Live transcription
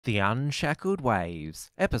The Unshackled Waves,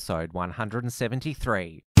 episode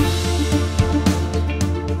 173.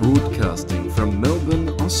 Broadcasting from Melbourne,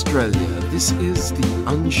 Australia, this is The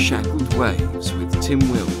Unshackled Waves with Tim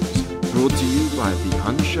Wills, brought to you by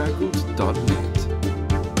theunshackled.net.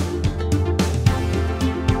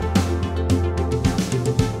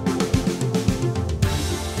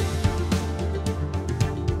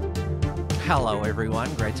 Hello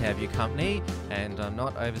everyone, great to have your company, and I'm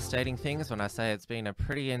not overstating things when I say it's been a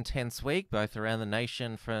pretty intense week, both around the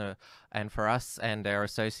nation for us and our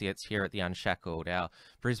associates here at the Unshackled. Our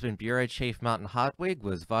Brisbane Bureau Chief Martin Hartwig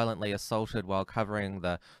was violently assaulted while covering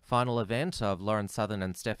the final event of Lauren Southern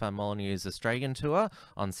and Stefan Molyneux's Australian tour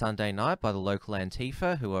on Sunday night by the local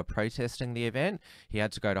Antifa who were protesting the event. He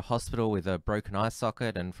had to go to hospital with a broken eye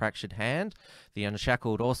socket and fractured hand. The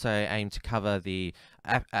Unshackled also aimed to cover the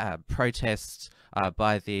protests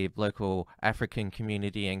by the local African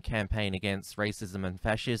community and campaign against racism and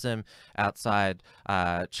fascism outside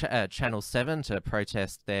Channel 7 to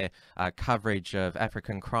protest their coverage of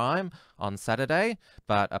African crime on Saturday.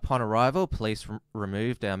 But upon arrival, police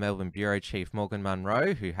removed our Melbourne Bureau Chief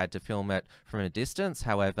Munro, who had to film it from a distance.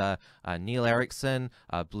 However, Neil Erikson,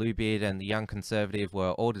 Bluebeard and the Young Conservative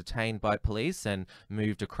were all detained by police and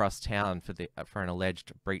moved across town for an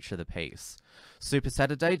alleged breach of the peace. Super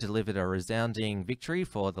Saturday delivered a resounding victory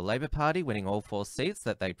for the Labor Party, winning all 4 seats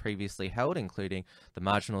that they previously held, including the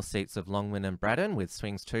marginal seats of Longman and Braddon, with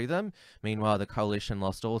swings to them. Meanwhile, the coalition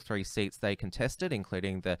lost all 3 seats they contested,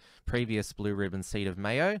 including the previous blue ribbon seat of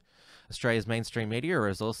Mayo. Australia's mainstream media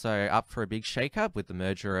is also up for a big shake-up with the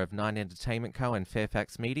merger of Nine Entertainment Co and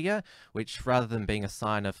Fairfax Media, which, rather than being a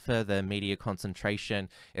sign of further media concentration,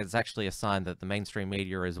 is actually a sign that the mainstream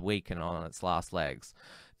media is weak and on its last legs.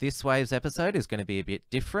 This Waves episode is going to be a bit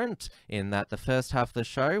different in that the first half of the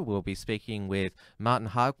show we'll be speaking with Martin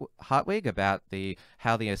Hartwig about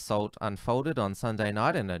how the assault unfolded on Sunday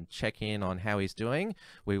night and a check-in on how he's doing.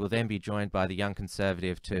 We will then be joined by the Young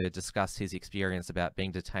Conservative to discuss his experience about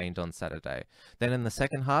being detained on Saturday. Then in the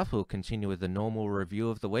second half we'll continue with the normal review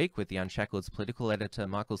of the week with the Unshackled's political editor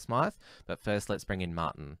Michael Smythe. But first let's bring in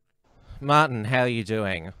Martin. Martin, how are you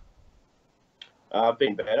doing? I've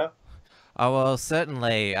been better. Oh, well,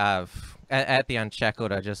 certainly, at the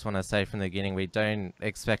Unshackled, I just want to say from the beginning, we don't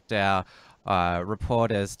expect our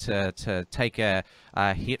reporters to take a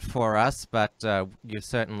hit for us, but you've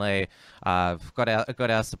certainly got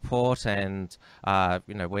our support, and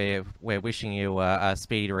we're wishing you a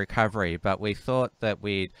speedy recovery. But we thought that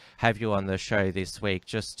we'd have you on the show this week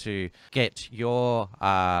just to get your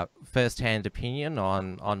first-hand opinion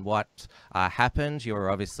on what happened. You were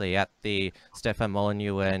obviously at the Stefan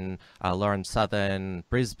Molyneux and Lauren Southern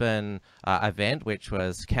Brisbane event, which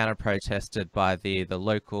was counter-protested by the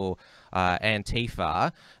local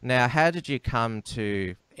Antifa. Now, how did you come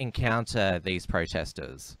to encounter these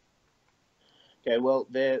protesters? Okay, well,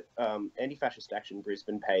 their Anti-Fascist Action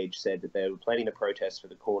Brisbane page said that they were planning a protest for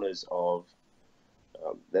the corners of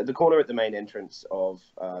the corner at the main entrance of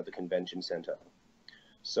the convention centre.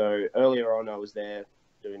 So earlier on, I was there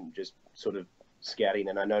doing just sort of scouting,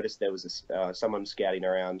 and I noticed there was someone scouting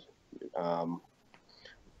around. And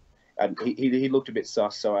he looked a bit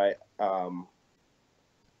sus, so I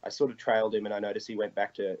sort of trailed him, and I noticed he went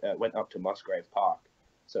up to Musgrave Park.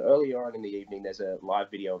 So earlier on in the evening, there's a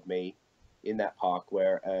live video of me in that park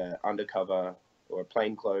where undercover or a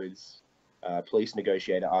plainclothes police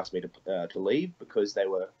negotiator asked me to leave because they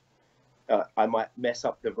were I might mess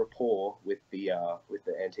up the rapport with the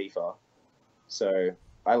Antifa. So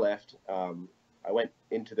I left. I went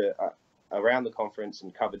into around the conference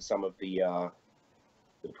and covered some of the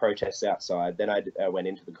protests outside. Then I went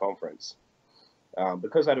into the conference.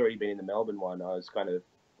 Because I'd already been in the Melbourne one, I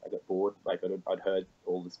got bored. Like I'd heard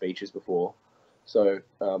all the speeches before, so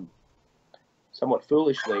somewhat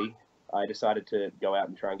foolishly, I decided to go out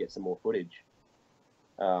and try and get some more footage.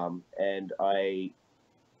 And I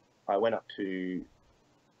went up to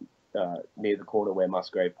near the corner where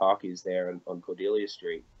Musgrave Park is there on Cordelia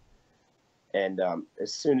Street, and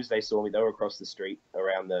as soon as they saw me, they were across the street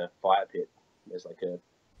around the fire pit. There's like a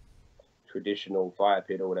traditional fire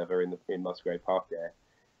pit or whatever in Musgrave Park there,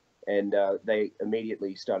 and they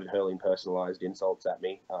immediately started hurling personalized insults at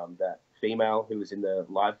me. That female who was in the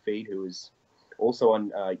live feed, who was also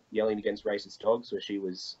on yelling against racist dogs, where she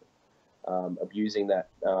was abusing that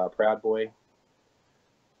Proud Boy.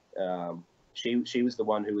 She was the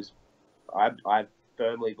one who was. I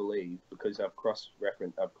firmly believe, because I've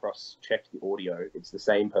cross-checked the audio, it's the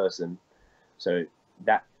same person. So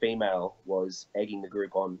that female was egging the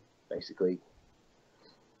group on, basically.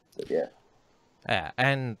 But yeah. Yeah,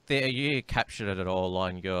 and you captured it all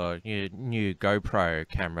on your new GoPro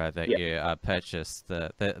camera that Yeah. you purchased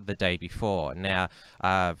the day before. Now,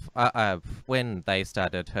 when they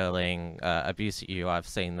started hurling abuse at you, I've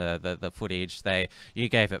seen the footage. You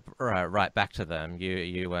gave it right back to them.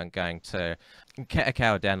 You weren't going to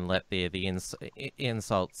cower down and let the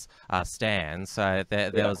insults stand. So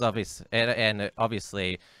there was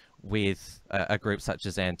obviously with a group such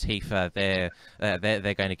as Antifa,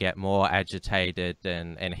 they're going to get more agitated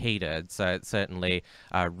and heated. So it certainly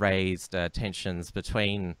raised tensions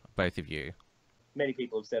between both of you. Many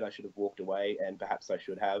people have said I should have walked away, and perhaps I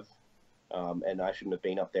should have, and I shouldn't have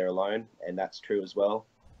been up there alone, and that's true as well.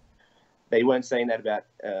 They weren't saying that about.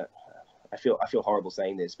 I feel horrible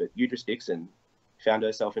saying this, but Udris Dixon found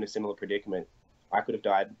herself in a similar predicament. I could have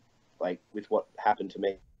died, like with what happened to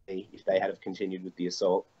me, if they had have continued with the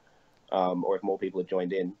assault. Or if more people had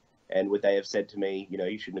joined in, and would they have said to me, you know,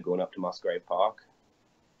 you shouldn't have gone up to Musgrave Park?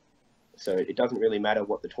 So it doesn't really matter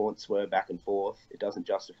what the taunts were back and forth. It doesn't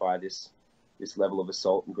justify this level of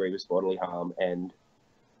assault and grievous bodily harm. And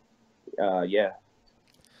yeah.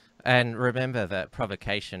 And remember that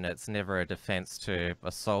provocation, it's never a defense to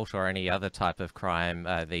assault or any other type of crime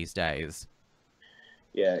these days.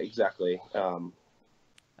 Yeah, exactly.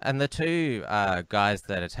 And the two guys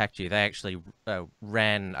that attacked you, they actually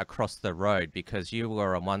ran across the road because you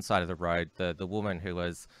were on one side of the road. The woman who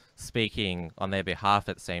was speaking on their behalf,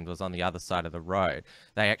 it seemed, was on the other side of the road.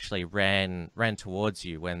 They actually ran towards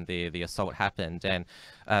you when the assault happened. And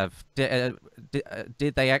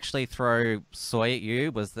did they actually throw soy at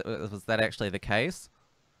you? Was that actually the case?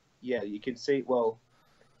 Yeah, you can see. Well,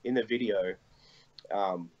 in the video,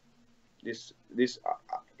 this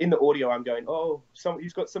in the audio, I'm going, oh,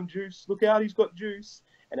 he's got some juice. Look out, he's got juice.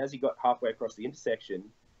 And as he got halfway across the intersection,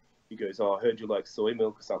 he goes, oh, I heard you like soy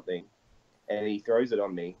milk or something. And he throws it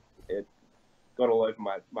on me. It got all over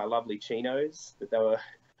my lovely chinos that they were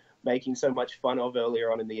making so much fun of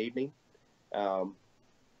earlier on in the evening.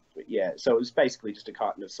 Yeah, so it was basically just a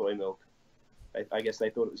carton of soy milk. I guess they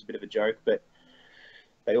thought it was a bit of a joke, but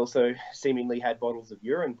they also seemingly had bottles of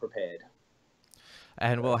urine prepared.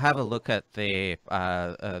 And we'll have a look at the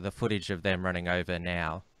footage of them running over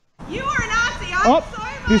now. You are a Nazi.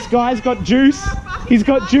 This guy's got juice. He's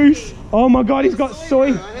got juice. Oh my god, he's got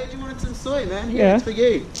soy. I heard you wanted some soy, man. Here, Yeah. it's for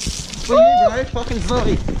you. It's for you, bro. Fucking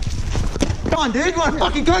soy. Come on, dude. You want to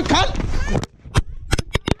fucking go, cunt?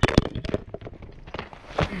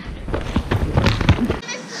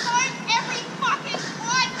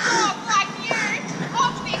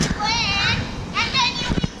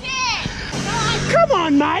 Come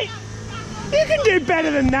on, mate. You can do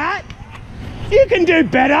better than that. You can do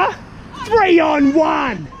better.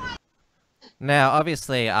 3-on-1. Now,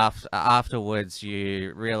 obviously, afterwards,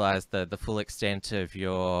 you realised the full extent of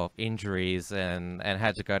your injuries and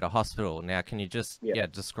had to go to hospital. Now, can you just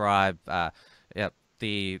describe the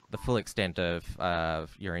full extent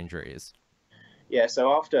of your injuries? Yeah,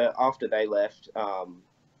 so after they left, I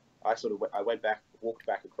walked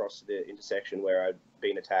back across the intersection where I'd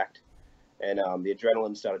been attacked, and the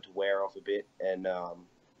adrenaline started to wear off a bit, and I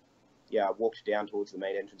walked down towards the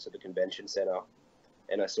main entrance of the convention centre,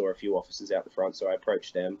 and I saw a few officers out the front, so I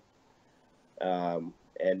approached them,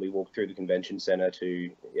 and we walked through the convention centre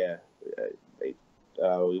to,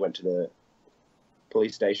 we went to the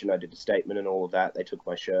police station. I did a statement and all of that. They took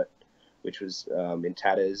my shirt, which was in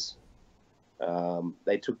tatters.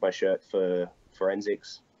 They took my shirt for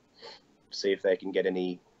forensics, to see if they can get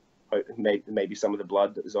any, maybe some of the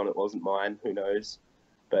blood that was on it wasn't mine, who knows.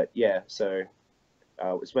 But yeah, so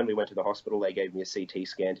it was when we went to the hospital. They gave me a CT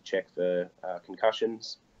scan to check for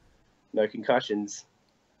concussions. No concussions.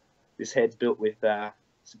 This head's built with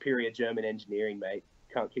superior German engineering, mate.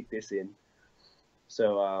 Can't kick this in.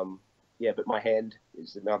 So but my hand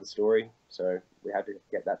is another story. So we had to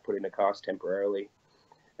get that put in a cast temporarily,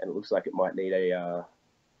 and it looks like it might need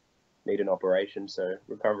an operation. So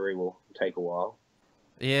recovery will take a while.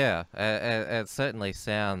 Yeah, it certainly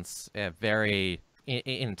sounds very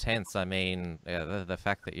intense. I mean, the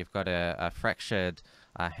fact that you've got a fractured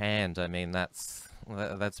hand, I mean, that's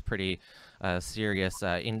pretty serious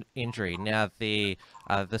injury. Now, the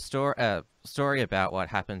story about what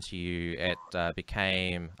happened to you, it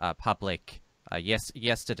became public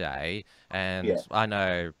yesterday, and I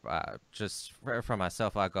know just from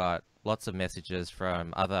myself, I got lots of messages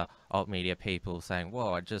from other alt media people saying,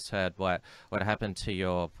 "Whoa, I just heard what happened to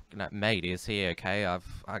your mate. Is he okay?"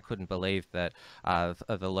 I couldn't believe that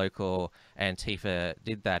the local Antifa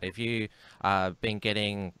did that. Have you been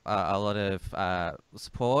getting a lot of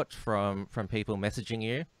support from people messaging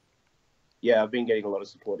you? Yeah, I've been getting a lot of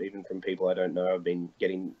support even from people I don't know. I've been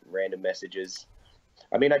getting random messages.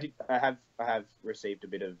 I mean, I have received a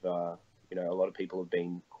bit of, a lot of people have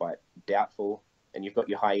been quite doubtful, and you've got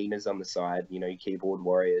your hyenas on the side, your keyboard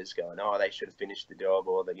warriors going, oh, they should have finished the job,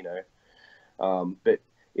 or that, but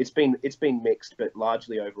it's been mixed, but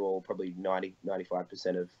largely overall, probably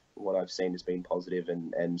 95% of what I've seen has been positive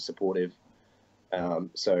and supportive.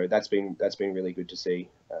 So that's been really good to see.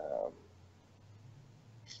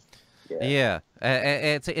 Yeah,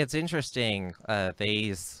 it's interesting.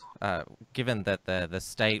 Given that the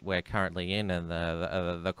state we're currently in and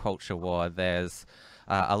the culture war, there's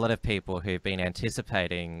a lot of people who've been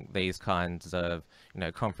anticipating these kinds of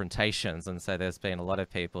confrontations, and so there's been a lot of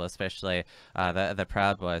people, especially the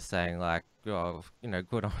Proud Boys, saying like, oh,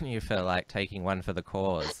 good on you for like taking one for the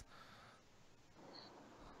cause.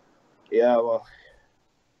 Yeah, well,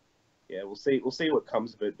 yeah, we'll see what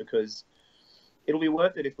comes of it, because it'll be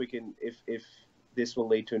worth it if we can, if this will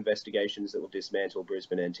lead to investigations that will dismantle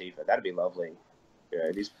Brisbane Antifa. That'd be lovely.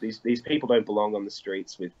 These people don't belong on the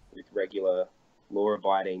streets with regular,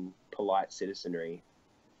 law-abiding, polite citizenry.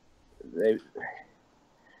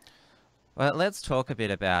 Well, let's talk a bit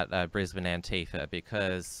about Brisbane Antifa,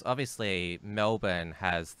 because obviously Melbourne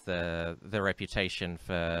has the reputation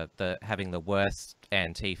for having the worst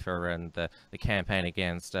Antifa and the campaign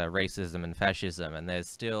against racism and fascism, and there's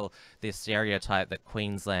still this stereotype that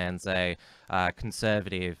Queensland's a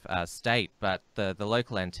conservative state, but the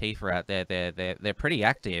local Antifa out there, they're pretty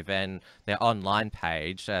active, and their online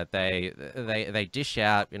page, they dish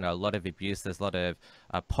out a lot of abuse. There's a lot of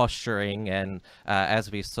posturing, and as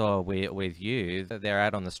we saw with you, they're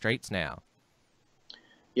out on the streets now.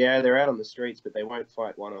 Yeah, they're out on the streets, but they won't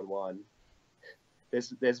fight one-on-one.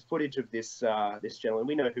 There's footage of this gentleman.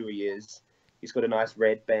 We know who he is. He's got a nice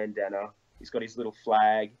red bandana. He's got his little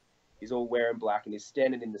flag. He's all wearing black, and he's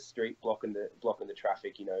standing in the street blocking the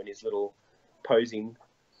traffic. In his little posing.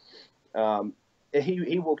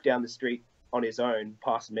 He walked down the street on his own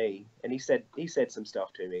past me, and he said some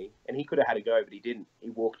stuff to me, and he could have had a go, but he didn't.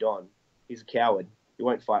 He walked on. He's a coward. He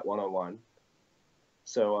won't fight one-on-one.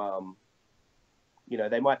 So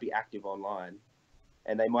they might be active online,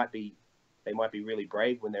 and they might be really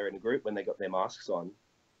brave when they're in a group, when they got their masks on,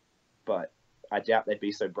 but I doubt they'd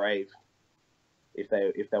be so brave if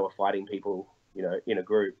they were fighting people in a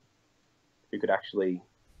group who could actually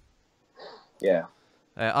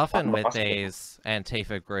often with these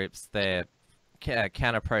Antifa groups, they're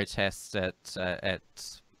counter protests at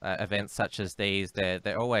events such as these.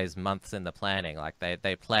 They're always months in the planning. Like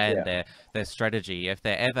they plan their strategy. If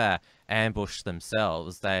they ever ambush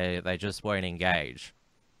themselves, they just won't engage.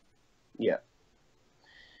 Yeah.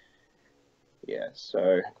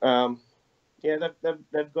 So they've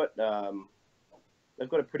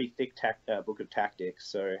got a pretty thick book of tactics.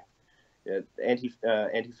 So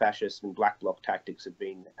anti-fascist and black bloc tactics have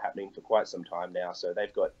been happening for quite some time now. So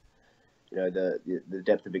they've got the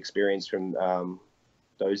depth of experience from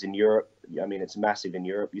those in Europe. I mean, it's massive in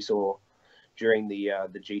Europe. You saw during the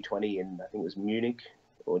G20 in, I think it was Munich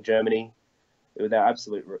or Germany, they're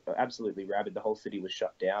absolutely rabid. The whole city was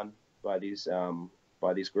shut down by these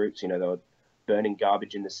groups. They were burning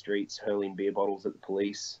garbage in the streets, hurling beer bottles at the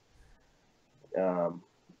police.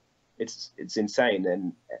 It's insane,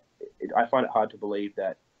 and I find it hard to believe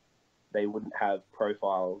that they wouldn't have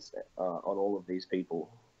profiles on all of these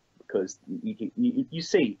people, because you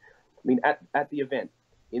see, I mean, at the event,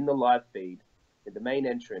 in the live feed, in the main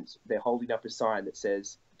entrance, they're holding up a sign that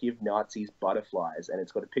says, "Give Nazis butterflies," and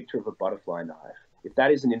it's got a picture of a butterfly knife. If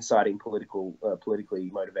that isn't inciting politically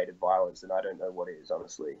motivated violence, then I don't know what is,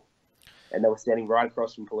 honestly. And they were standing right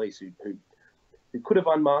across from police who could have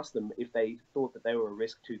unmasked them if they thought that they were a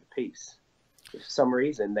risk to the peace. For some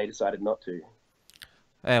reason, they decided not to.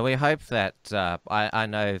 We hope that, I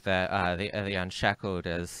know that the Unshackled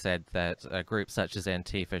has said that groups such as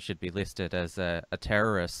Antifa should be listed as a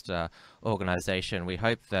terrorist organisation. We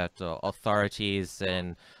hope that authorities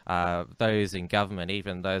and those in government,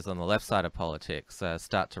 even those on the left side of politics,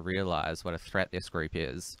 start to realise what a threat this group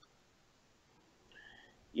is.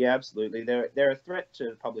 Yeah, absolutely. They're a threat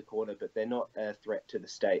to public order, but they're not a threat to the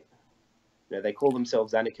state. They call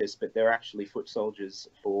themselves anarchists, but they're actually foot soldiers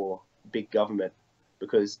for big government.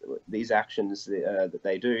 Because these actions that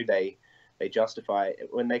they do, they justify,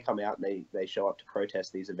 when they come out and they show up to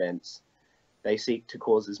protest these events, they seek to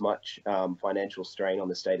cause as much financial strain on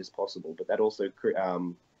the state as possible. But that also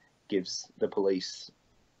gives the police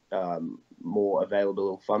more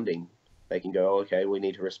available funding. They can go, oh, okay, we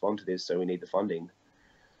need to respond to this, so we need the funding.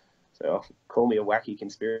 So call me a wacky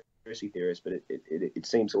conspiracy theorist, but it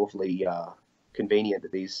seems awfully convenient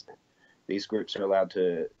that these groups are allowed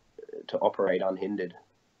to to operate unhindered.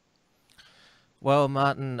 Well,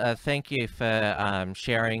 Martin, thank you for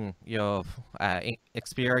sharing your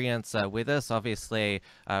experience with us. Obviously,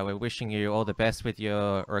 we're wishing you all the best with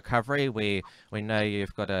your recovery. We know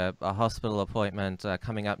you've got a hospital appointment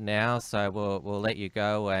coming up now, so we'll let you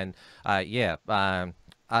go. And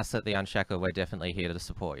us at the Unshackled, we're definitely here to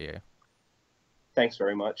support you. Thanks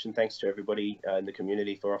very much, and thanks to everybody in the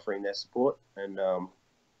community for offering their support. And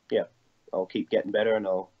yeah, I'll keep getting better, and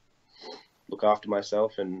I'll look after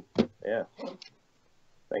myself, and yeah.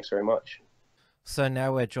 Thanks very much. So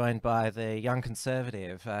now we're joined by the young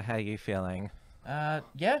conservative. How are you feeling?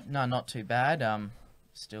 Yeah, no, not too bad.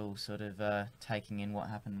 Still sort of taking in what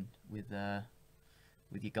happened with your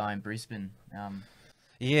guy in Brisbane.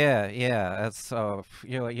 Yeah. It's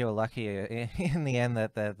you're lucky in the end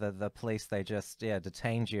that the police, they just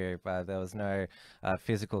detained you, but there was no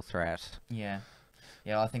physical threat.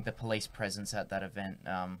 Yeah, I think the police presence at that event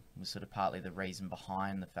was sort of partly the reason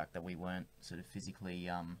behind the fact that we weren't sort of physically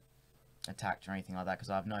attacked or anything like that, because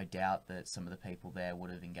I have no doubt that some of the people there would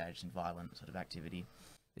have engaged in violent sort of activity.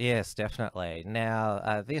 Yes, definitely.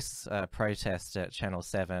 Now, this protest at Channel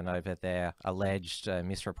 7 over their alleged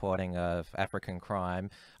misreporting of African crime,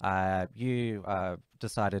 you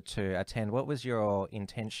decided to attend. What was your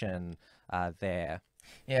intention there?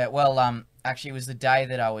 Yeah, well, actually, it was the day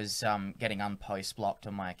that I was getting unpost blocked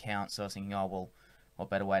on my account, so I was thinking, oh, well, what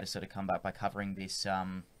better way to sort of come back by covering this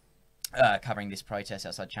protest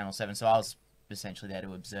outside Channel 7. So I was essentially there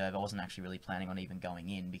to observe. I wasn't actually really planning on even going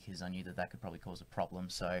in because I knew that could probably cause a problem.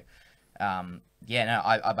 So,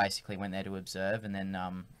 I basically went there to observe, and then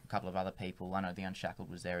a couple of other people, I know the Unshackled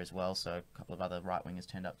was there as well, so a couple of other right-wingers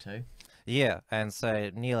turned up too. Yeah, and so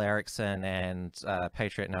Neil Erikson and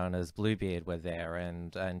patriot known as Bluebeard were there,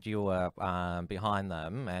 and you were behind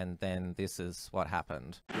them, and then this is what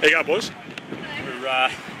happened. There you go, boys. We're,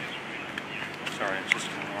 sorry, it's just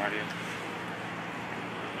on the radio.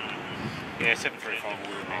 Yeah, 735.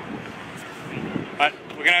 Right,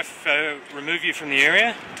 we're going to remove you from the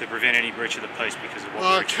area to prevent any breach of the peace because of what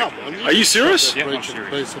we're come on. Are you serious? Yeah, I'm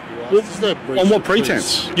serious. On what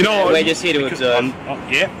pretense? You know, we're just here to observe.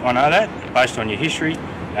 Yeah, I know that. Based on your history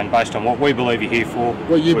and based on what we believe you're here for,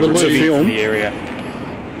 what you we're removing you from the area.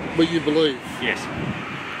 What you believe? Yes.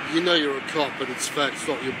 You know you're a cop, but it's facts,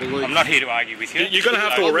 not your belief. I'm not here to argue with you. You're going to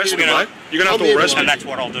have to arrest me, mate. You're going to have to arrest me. And that's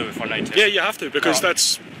what I'll do if I need to. Yeah, you have to, because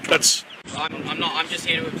that's... I'm not. I'm just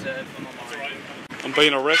here to observe. I'm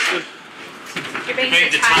being arrested. You're being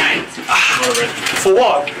detained. For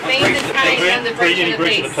what? Being detained under breach of the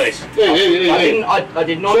peace. Yeah. I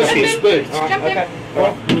did not. Jump in. Speak. Jump in. All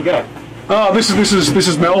right, can you go? Oh, this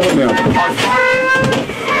is Melbourne now.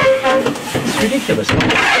 It's ridiculous.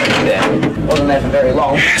 Wasn't there for very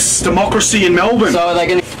long. Yes, democracy in Melbourne. So are they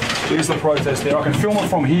going to... Here's the protest there. I can film it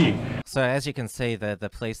from here. So as you can see, the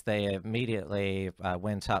police, they immediately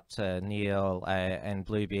went up to Neil and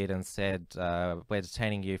Bluebeard and said, we're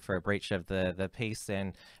detaining you for a breach of the peace,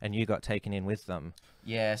 and you got taken in with them.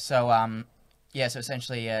 Yeah, so so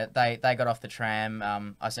essentially they got off the tram.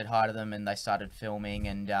 I said hi to them and they started filming,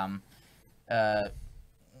 and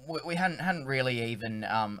we hadn't really even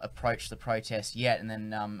approached the protest yet, and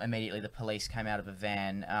then immediately the police came out of a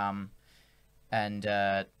van and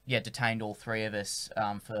detained all three of us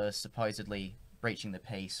for supposedly breaching the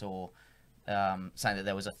peace, or saying that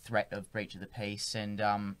there was a threat of breach of the peace. And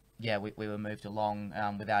we were moved along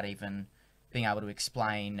without even being able to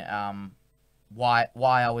explain why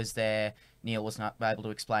I was there. Neil was not able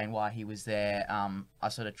to explain why he was there. I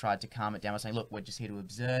sort of tried to calm it down by saying, look, we're just here to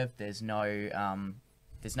observe. There's no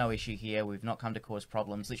issue here. We've not come to cause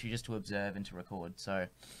problems, literally just to observe and to record. So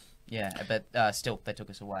yeah, but still, they took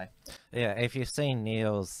us away. Yeah, if you've seen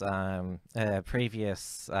Neil's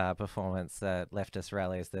previous performance at leftist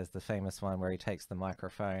rallies, there's the famous one where he takes the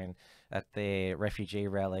microphone at the refugee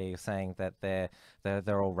rally saying that they're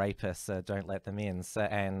all rapists, so don't let them in. So,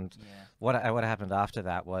 and what happened after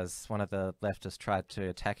that was one of the leftists tried to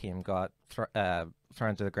attack him, got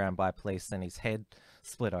thrown to the ground by police, and his head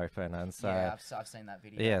split open. And so yeah, I've seen that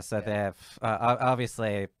video. Yeah, so they've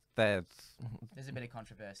obviously. There's a bit of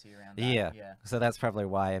controversy around that. Yeah, so that's probably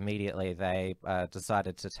why immediately they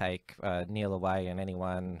decided to take Neil away and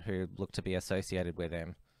anyone who looked to be associated with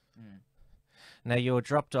him. Now, you were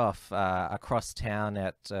dropped off across town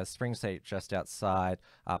at Spring Street, just outside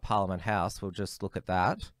Parliament House. We'll just look at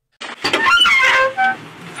that.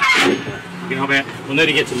 We'll need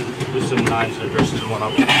to get some names and addresses and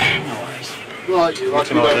whatnot. No worries. Right, you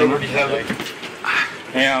already have it.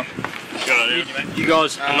 Now, you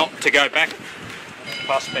guys are not to go back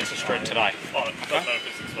past Spencer Street today. No,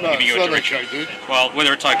 it's not okay, dude. Well,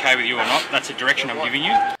 whether it's okay with you or not, that's a direction I'm giving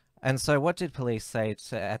you. And so what did police say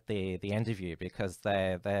at the interview? Because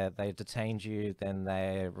they detained you, then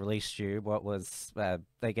they released you. What was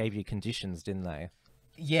they gave you conditions, didn't they?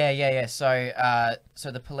 Yeah. So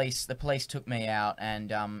the police took me out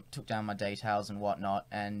and took down my details and whatnot,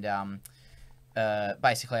 and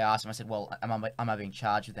basically I asked him. I said, "Well, am I being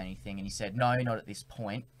charged with anything?" And he said, "No, not at this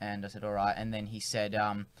point." And I said, "All right." And then he said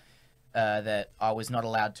that I was not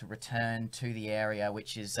allowed to return to the area,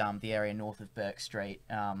 which is the area north of Burke Street,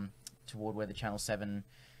 toward where the Channel 7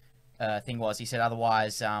 thing was. He said,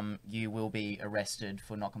 "Otherwise, you will be arrested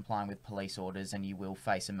for not complying with police orders, and you will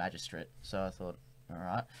face a magistrate." So I thought, all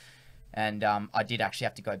right. And I did actually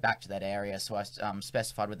have to go back to that area, so I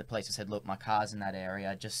specified with the police. I said, "Look, my car's in that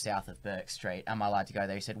area, just south of Burke Street. Am I allowed to go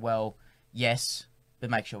there?" He said, "Well, yes, but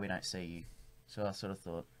make sure we don't see you." So I sort of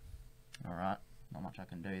thought, all right, not much I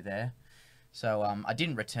can do there. So I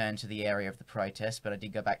didn't return to the area of the protest, but I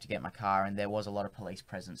did go back to get my car, and there was a lot of police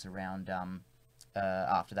presence around.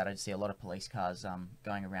 After that, I did see a lot of police cars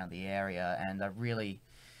going around the area, and I really...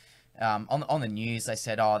 on the news, they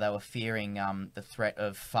said, they were fearing the threat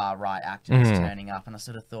of far-right activists turning up, and I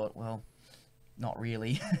sort of thought, well, not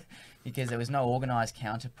really, because there was no organised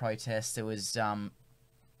counter-protest. There was, I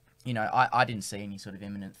didn't see any sort of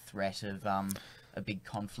imminent threat of a big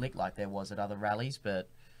conflict like there was at other rallies, but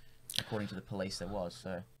according to the police, there was.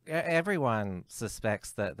 So everyone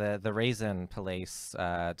suspects that the reason police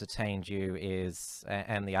detained you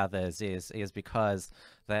and the others is because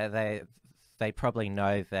they probably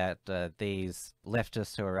know that these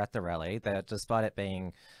leftists who are at the rally, that despite it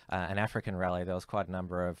being an African rally, there was quite a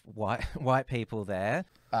number of white people there.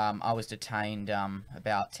 I was detained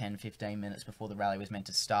about 10-15 minutes before the rally was meant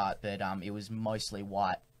to start, but it was mostly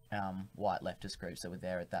white leftist groups that were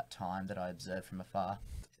there at that time that I observed from afar.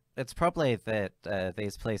 It's probably that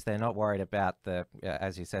these police, they're not worried about the,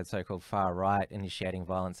 as you said, so-called far-right initiating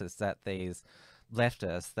violence. It's that these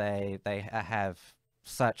leftists, they have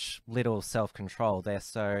such little self-control. They're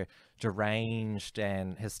so deranged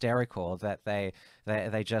and hysterical that they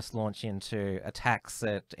just launch into attacks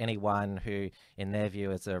at anyone who, in their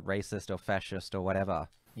view, is a racist or fascist or whatever.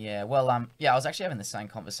 Yeah, well, I was actually having the same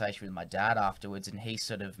conversation with my dad afterwards, and he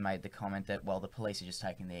sort of made the comment that, well, the police are just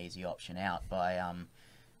taking the easy option out by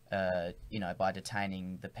by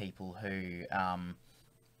detaining the people who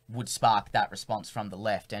would spark that response from the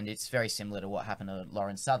left. And it's very similar to what happened to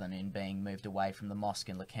Lauren Southern in being moved away from the mosque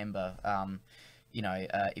in Lakemba.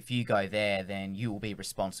 If you go there, then you will be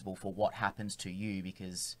responsible for what happens to you,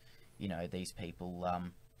 because, these people,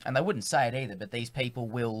 and they wouldn't say it either, but these people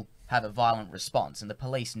will have a violent response, and the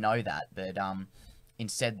police know that, but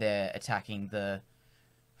instead they're attacking the...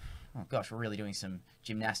 Oh gosh, we're really doing some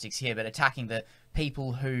gymnastics here, but attacking the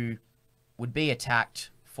people who would be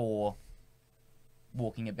attacked for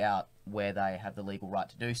walking about where they have the legal right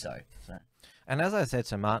to do so. And as I said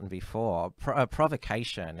to Martin before,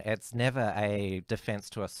 provocation, it's never a defense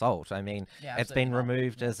to assault. I mean, it's been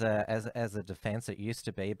removed as a defense. It used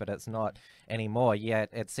to be, but it's not anymore. Yet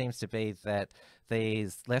it seems to be that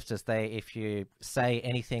these leftists, if you say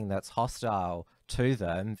anything that's hostile to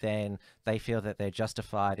them, then they feel that they're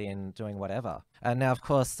justified in doing whatever. And now, of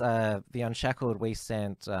course, the Unshackled, we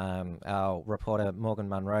sent our reporter Morgan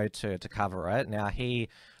Munro to cover it. Now, he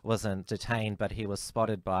wasn't detained, but he was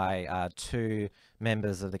spotted by two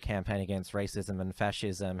members of the Campaign Against Racism and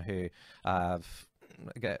Fascism who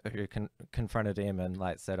confronted him and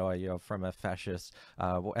said, "Oh, you're from a fascist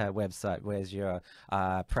website. Where's your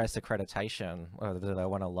press accreditation? Or do they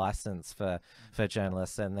want a license for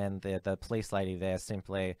journalists?" And then the police lady there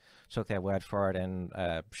simply took their word for it and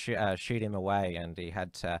shoot him away, and he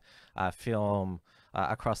had to film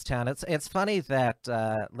across town. It's funny that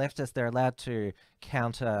leftists, they're allowed to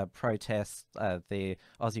counter protest the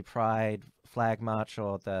Aussie Pride flag march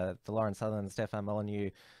or the Lauren Southern and Stefan Molyneux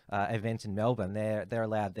event in Melbourne. They're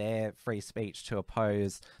allowed their free speech to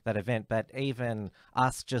oppose that event, but even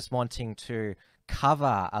us just wanting to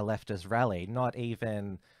cover a leftist rally, not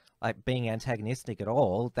even being antagonistic at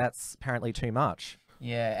all, that's apparently too much.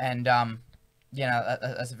 Yeah, and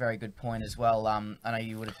that's a very good point as well. I know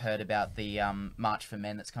you would have heard about the March for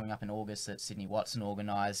Men that's coming up in August that Sydney Watson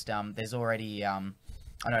organised. There's already,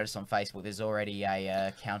 I noticed on Facebook, there's already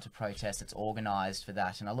a counter-protest that's organised for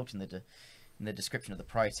that, and I looked in the description of the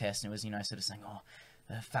protest, and it was, sort of saying,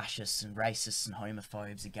 fascists and racists and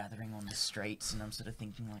homophobes are gathering on the streets, and I'm sort of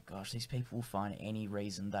thinking, gosh, these people will find any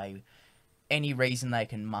reason they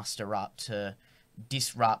can muster up to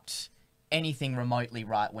disrupt anything remotely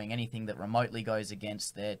right-wing, anything that remotely goes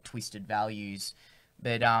against their twisted values.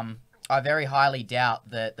 But I very highly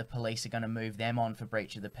doubt that the police are going to move them on for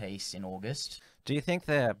breach of the peace in August. Do you think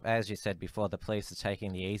that, as you said before, the police are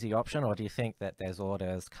taking the easy option, or do you think that there's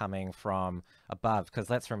orders coming from above? Because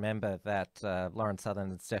let's remember that Lauren Southern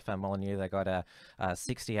and Stefan Molyneux, they got a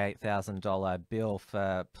 $68,000 bill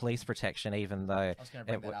for police protection, even though I was going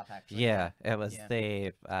to bring that up, actually. Yeah, it was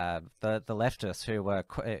the leftists who were.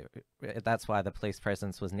 That's why the police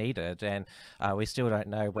presence was needed, and we still don't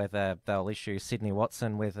know whether they'll issue Sydney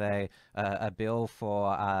Watson with a bill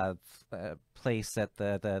for police at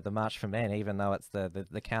the March for Men, even though it's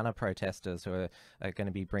the counter protesters who are going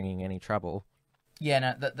to be bringing any trouble. Yeah,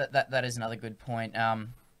 no, that is another good point.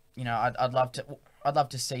 You know, I'd love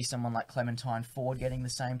to see someone like Clementine Ford getting the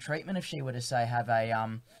same treatment if she were to say have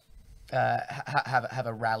a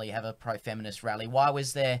rally, have a pro-feminist rally. Why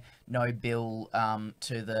was there no bill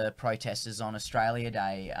to the protesters on Australia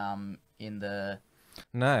Day in the...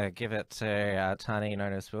 No, give it to Tani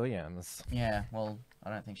Notice-Williams. Yeah, well, I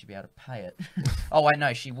don't think she'd be able to pay it. Oh, wait,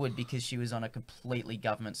 no, she would, because she was on a completely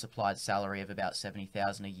government-supplied salary of about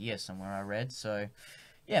 $70,000 a year somewhere, I read. So,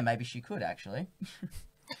 yeah, maybe she could, actually.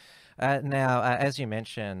 Now, as you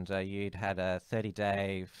mentioned, you'd had a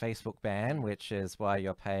 30-day Facebook ban, which is why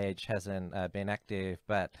your page hasn't been active,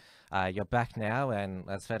 but you're back now, and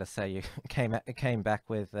it's fair to say you came back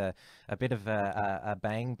with a bit of a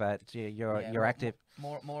bang, but you're active.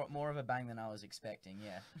 More of a bang than I was expecting,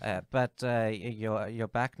 yeah. But you're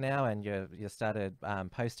back now, and you started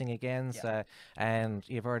posting again. Yeah. So, and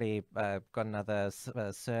you've already got another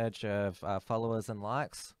surge of followers and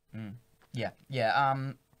likes.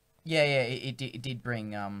 It did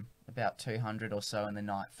bring about 200 or so in the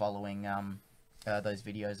night following those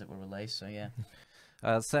videos that were released. So yeah.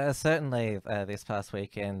 So certainly this past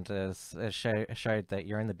weekend showed that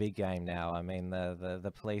you're in the big game now. I mean,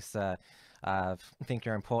 the police think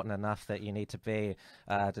you're important enough that you need to be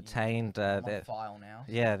detained. I'm on file now.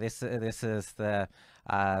 Yeah, this is the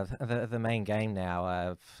main game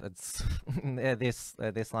now. It's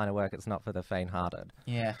this line of work. It's not for the faint-hearted.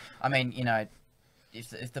 Yeah, I mean, you know,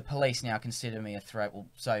 if the police now consider me a threat, well,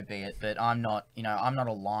 so be it. But I'm not, you know, I'm not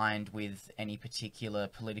aligned with any particular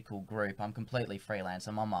political group. I'm completely freelance.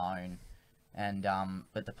 I'm on my own, and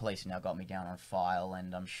but the police now got me down on file,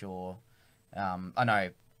 and I'm sure, I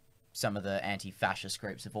know some of the anti-fascist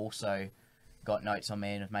groups have also got notes on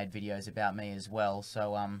me and have made videos about me as well.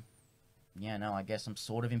 So yeah, no, I guess I'm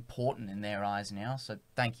sort of important in their eyes now. So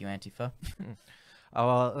thank you, Antifa. Oh,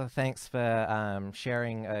 well, thanks for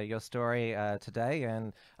sharing your story today,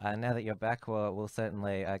 and now that you're back, we'll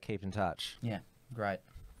certainly keep in touch. Yeah, great.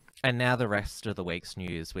 And now the rest of the week's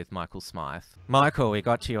news with Michael Smythe. Michael, we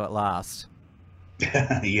got to you at last.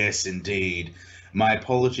 Yes, indeed. My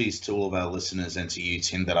apologies to all of our listeners and to you,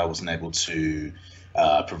 Tim, that I wasn't able to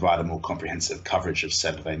provide a more comprehensive coverage of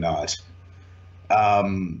Saturday night.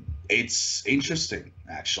 It's interesting,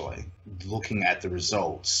 actually, looking at the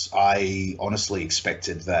results. I honestly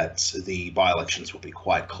expected that the by-elections would be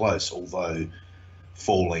quite close, although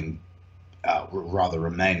falling, rather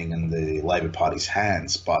remaining in the Labor Party's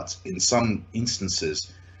hands. But in some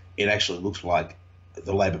instances, it actually looked like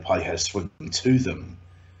the Labor Party had a swing to them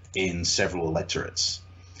in several electorates.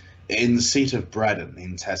 In the seat of Braddon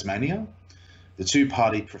in Tasmania, the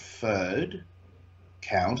two-party preferred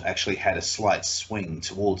count actually had a slight swing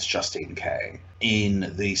towards Justine Kay.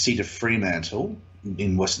 In the seat of Fremantle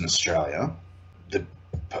in Western Australia,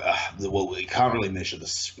 well, we can't really measure the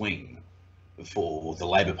swing for the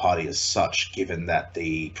Labor Party as such, given that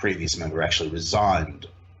the previous member actually resigned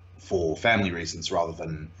for family reasons rather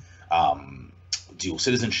than dual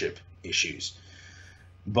citizenship issues.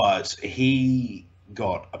 But he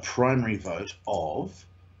got a primary vote of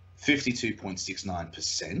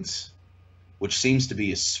 52.69%, which seems to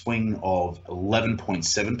be a swing of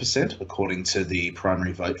 11.7% according to the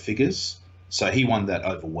primary vote figures. So he won that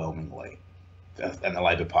overwhelmingly, and the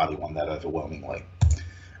Labor Party won that overwhelmingly.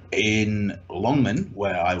 In Longman,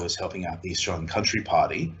 where I was helping out the Australian Country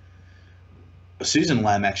Party, Susan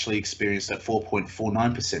Lamb actually experienced a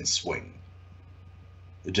 4.49% swing,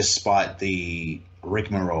 despite the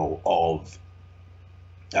rigmarole of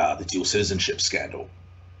the dual citizenship scandal.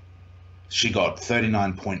 She got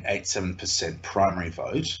 39.87% primary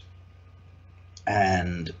vote,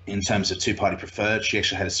 and in terms of two-party preferred, she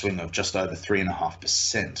actually had a swing of just over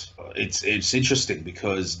 3.5%. It's interesting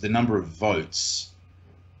because the number of votes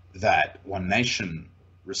that One Nation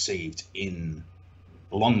received in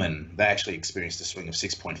Longman, they actually experienced a swing of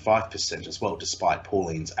 6.5% as well, despite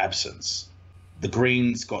Pauline's absence. The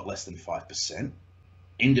Greens got less than 5%.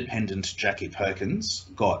 Independent Jackie Perkins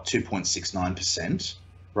got 2.69%.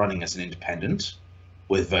 Running as an independent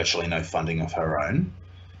with virtually no funding of her own.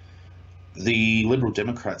 The Liberal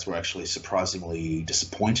Democrats were actually surprisingly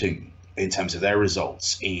disappointing in terms of their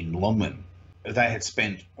results in Longman. They had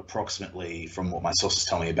spent approximately, from what my sources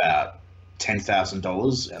tell me, about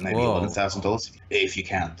 $10,000 and maybe $11,000 if you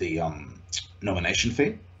count the nomination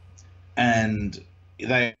fee. And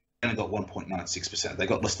they only got 1.96%. They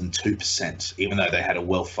got less than 2%, even though they had a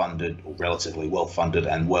well-funded, or relatively well-funded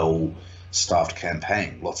and well-staffed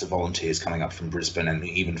campaign. Lots of volunteers coming up from Brisbane and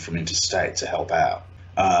even from interstate to help out.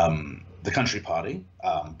 The Country Party,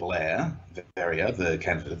 Blair Verrier, the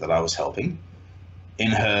candidate that I was helping,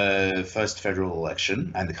 in her first federal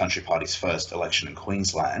election and the Country Party's first election in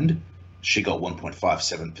Queensland, she got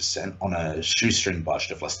 1.57% on a shoestring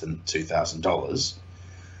budget of less than $2,000.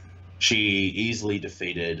 She easily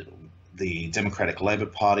defeated the Democratic Labor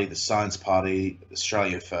Party, the Science Party,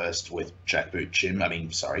 Australia First with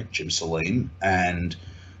Jim Salim, and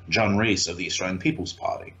John Rees of the Australian People's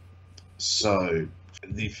Party. So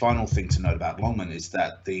the final thing to note about Longman is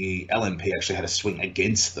that the LNP actually had a swing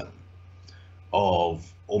against them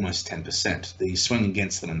of almost 10%. The swing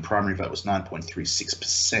against them in primary vote was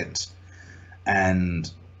 9.36%.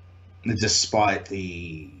 And despite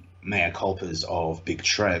the mea culpas of Big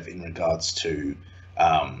Trev in regards to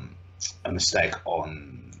a mistake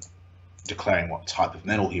on declaring what type of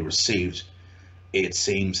medal he received, it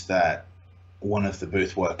seems that one of the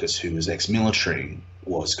booth workers who was ex-military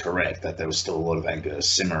was correct, that there was still a lot of anger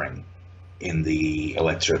simmering in the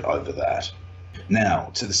electorate over that.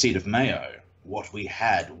 Now, to the seat of Mayo, what we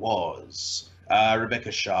had was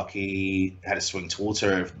Rebecca Sharkey had a swing towards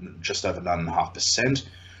her of just over 9.5%.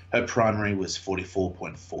 Her primary was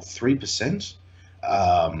 44.43%,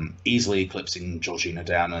 easily eclipsing Georgina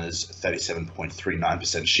Downer's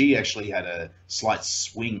 37.39%. She actually had a slight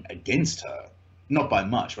swing against her, not by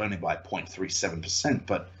much, but only by 0.37%,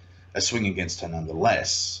 but a swing against her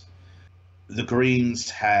nonetheless. The Greens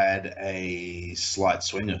had a slight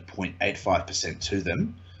swing of 0.85% to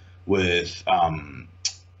them, with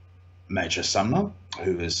Major Sumner,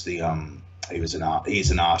 who is the he's an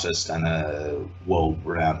artist and a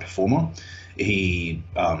world-renowned performer. He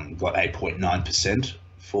got 8.9%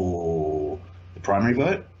 for the primary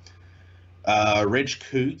vote. Reg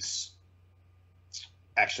Coots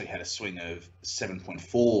actually had a swing of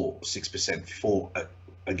 7.46% for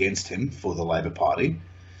against him for the Labor Party.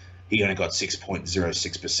 He only got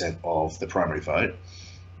 6.06% of the primary vote.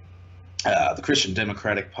 The Christian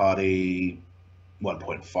Democratic Party,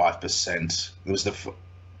 1.5%. It was the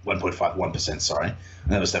 1.51%, sorry. And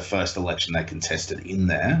that was their first election they contested in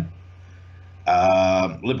there.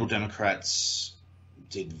 Liberal Democrats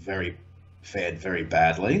fared very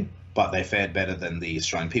badly, but they fared better than the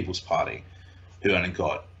Australian People's Party, who only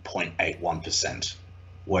got 0.81%,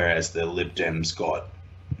 whereas the Lib Dems got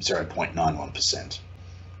 0.91%.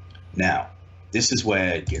 Now, this is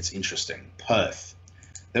where it gets interesting. Perth.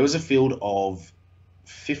 There was a field of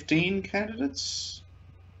 15 candidates.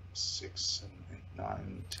 6, 7, 8,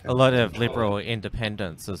 9, 10. A lot of Liberal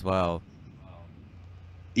independents as well.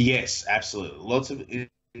 Yes, absolutely. Lots of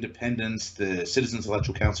independents. The Citizens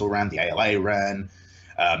Electoral Council ran, the ALA ran,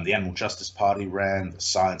 the Animal Justice Party ran, the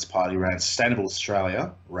Science Party ran, Sustainable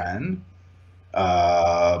Australia ran,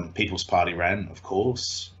 People's Party ran, of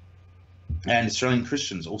course, and Australian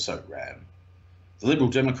Christians also ran. The Liberal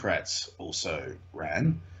Democrats also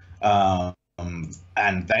ran, and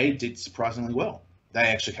they did surprisingly well. They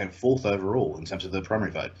actually came fourth overall in terms of the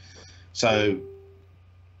primary vote. So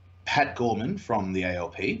Pat Gorman from the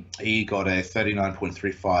ALP, he got a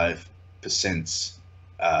 39.35%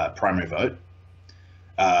 primary vote.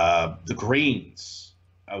 The Greens,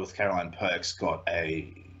 with Caroline Perks, got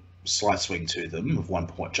a slight swing to them of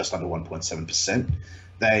just under 1.7%.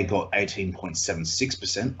 They got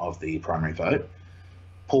 18.76% of the primary vote.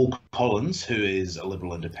 Paul Collins, who is a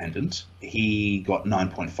Liberal independent, he got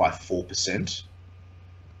 9.54%.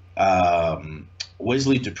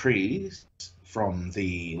 Wesley Dupree from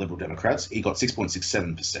the Liberal Democrats, he got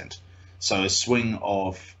 6.67%. So a swing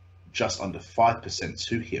of just under 5%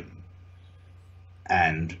 to him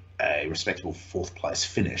and a respectable fourth place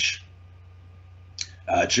finish.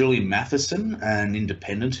 Julie Matheson, an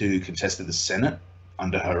independent who contested the Senate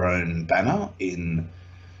under her own banner in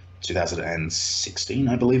 2016,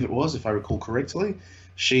 I believe it was, if I recall correctly.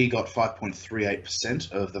 She got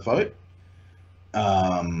 5.38% of the vote.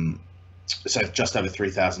 So just over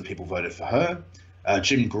 3,000 people voted for her.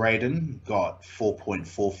 Jim Graydon got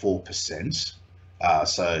 4.44%,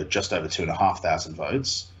 so just over 2,500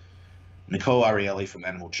 votes. Nicole Ariely from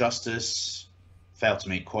Animal Justice failed to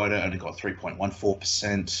meet quota, only got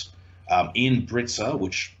 3.14%. Ian Britzer,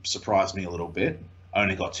 which surprised me a little bit,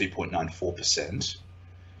 only got 2.94%.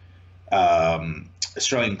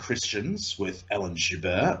 Australian Christians with Ellen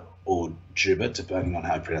Joubert, or Jubit, depending on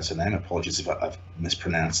how you pronounce her name. Apologies if I've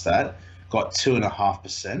mispronounced that. Got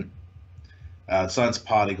 2.5%. The Science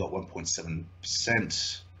Party got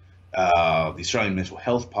 1.7%. The Australian Mental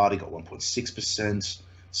Health Party got 1.6%.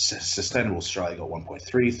 Sustainable Australia got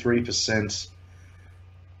 1.33%.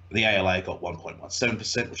 The ALA got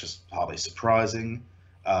 1.17%, which is hardly surprising.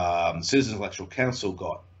 Citizens Electoral Council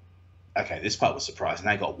got, okay, this part was surprising.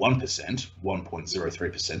 They got 1%,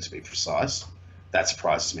 1.03% to be precise. That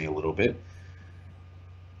surprises me a little bit.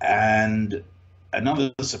 And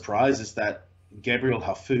another surprise is that Gabriel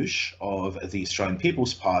Hartwig of the Australian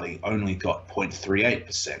People's Party only got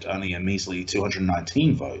 0.38%, only a measly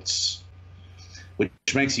 219 votes, which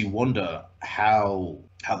makes you wonder how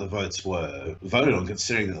the votes were voted on,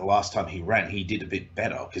 considering that the last time he ran, he did a bit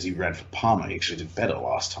better, because he ran for Palmer. He actually did better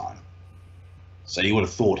last time. So you would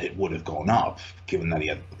have thought it would have gone up, given that he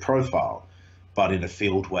had the profile. But in a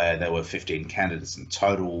field where there were 15 candidates in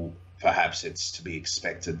total, perhaps it's to be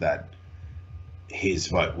expected that his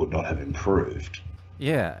vote would not have improved.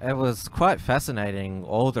 Yeah, it was quite fascinating,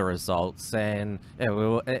 all the results, and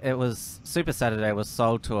it was Super Saturday was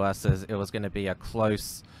sold to us as it was going to be a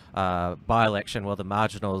close by-election, well, the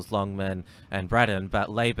Marginals, Longman and Braddon,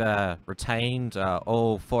 but Labor retained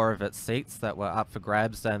all 4 of its seats that were up for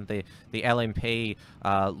grabs, and the LNP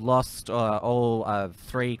lost all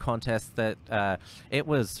 3 contests that it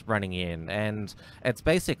was running in, and it's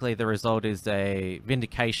basically the result is a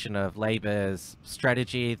vindication of Labor's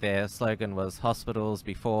strategy. Their slogan was hospitals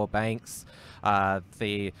before banks.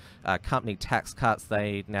 The company tax cuts,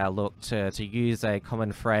 they now look to use a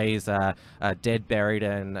common phrase, dead, buried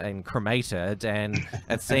and cremated, and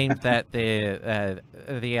it seemed that the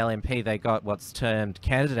LNP, they got what's termed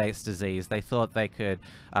candidate's disease. They thought they could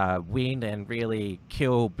win and really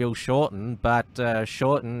kill Bill Shorten, but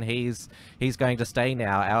Shorten, he's going to stay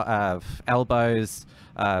now. Albo's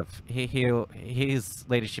his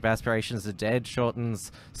leadership aspirations are dead.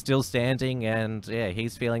 Shorten's still standing, and yeah,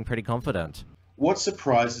 he's feeling pretty confident. What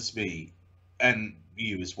surprises me, and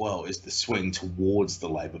you as well, is the swing towards the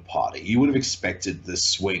Labor Party. You would have expected the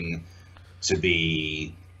swing to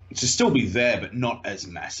still be there, but not as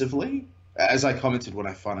massively. As I commented when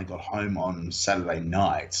I finally got home on Saturday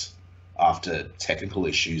night, after technical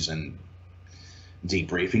issues and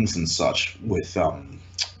debriefings and such with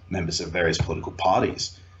members of various political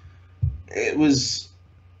parties, it was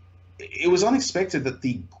unexpected that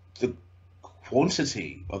the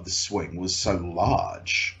quantity of the swing was so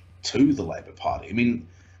large to the Labor Party. I mean,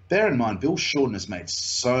 bear in mind, Bill Shorten has made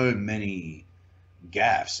so many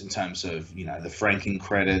gaffes in terms of, the franking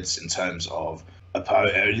credits, in terms of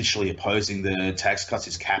initially opposing the tax cuts,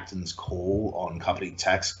 his captain's call on company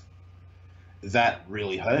tax. That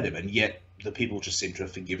really hurt him, and yet the people just seem to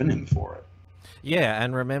have forgiven him for it. Yeah,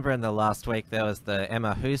 and remember in the last week there was the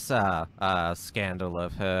Emma Husar scandal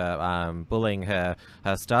of her bullying her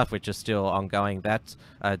staff, which is still ongoing. That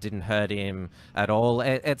didn't hurt him at all.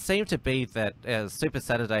 It seemed to be that Super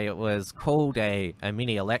Saturday, it was called a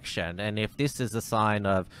mini election, and if this is a sign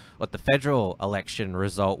of what the federal election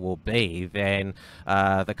result will be, then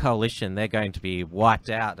the coalition, they're going to be wiped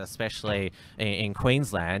out, especially in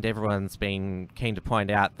Queensland. Everyone's been keen to point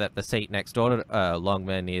out that the seat next door to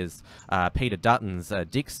Longman is Peter Dutton's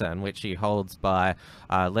Dixon, which he holds by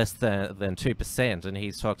less than 2%, and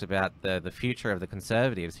he's talked about the future of the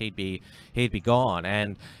Conservatives. He'd be gone,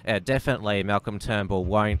 and definitely Malcolm Turnbull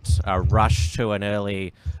won't rush to an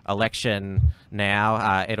early election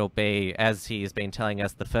now. It'll be, as he's been telling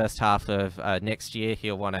us, the first half of next year.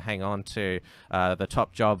 He'll want to hang on to the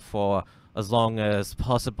top job for as long as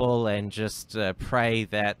possible, and just pray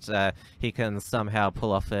that he can somehow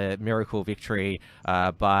pull off a miracle victory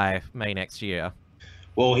by May next year.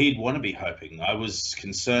 Well, he'd want to be hoping. I was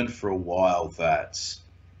concerned for a while that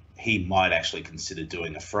he might actually consider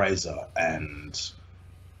doing a Fraser and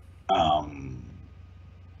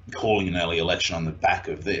calling an early election on the back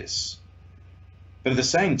of this. But at the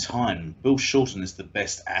same time, Bill Shorten is the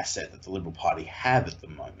best asset that the Liberal Party have at the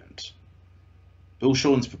moment. Bill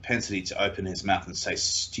Shorten's propensity to open his mouth and say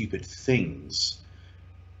stupid things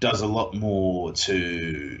does a lot more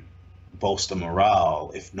to bolster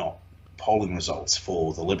morale, if not polling results,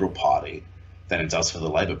 for the Liberal Party than it does for the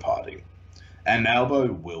Labor Party. And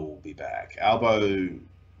Albo will be back. Albo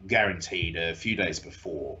guaranteed a few days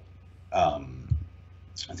before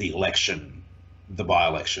the election, the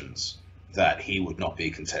by-elections, that he would not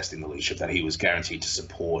be contesting the leadership, that he was guaranteed to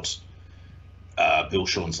support Bill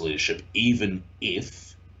Shorten's leadership, even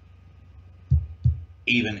if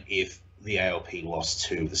the ALP lost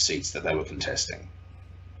 2 of the seats that they were contesting.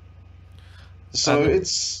 So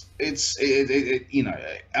it's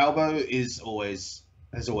Albo is always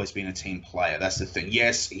has always been a team player. That's the thing.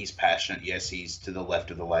 Yes, he's passionate. Yes, he's to the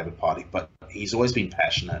left of the Labor Party, but he's always been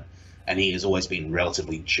passionate, and he has always been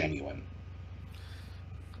relatively genuine.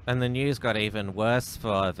 And the news got even worse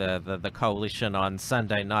for the coalition on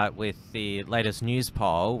Sunday night with the latest news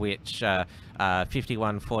poll, which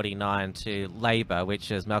 51-49 to Labor,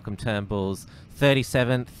 which is Malcolm Turnbull's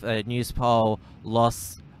 37th news poll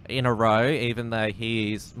loss in a row, even though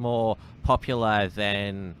he's more popular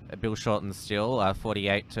than Bill Shorten still,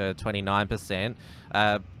 48 to 29%.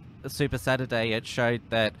 Super Saturday, it showed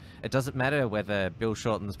that it doesn't matter whether Bill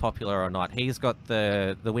Shorten's popular or not. He's got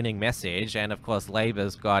the winning message, and of course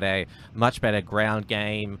Labor's got a much better ground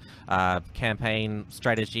game, campaign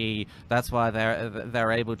strategy. That's why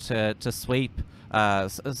they're able to sweep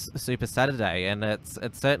Super Saturday, and it's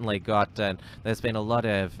certainly got. There's been a lot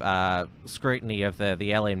of scrutiny of the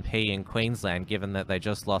LNP in Queensland, given that they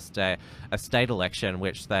just lost a state election,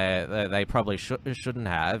 which they probably shouldn't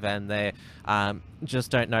have, and they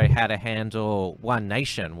just don't know how to handle One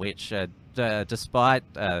Nation, which despite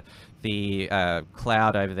the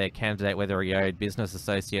cloud over their candidate, whether he owed business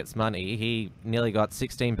associates money, he nearly got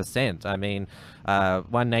 16%. I mean,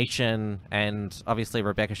 One Nation and obviously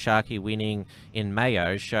Rebecca Sharkey winning in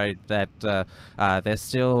Mayo showed that they're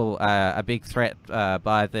still a big threat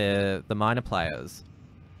by the minor players.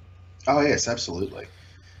 Oh yes, absolutely.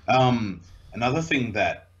 Another thing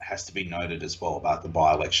that has to be noted as well about the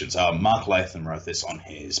by-elections, Mark Latham wrote this on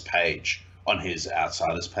his page, on his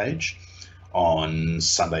Outsiders page, on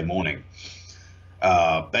Sunday morning.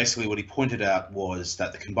 Basically what he pointed out was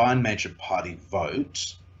that the combined major party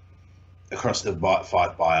vote across the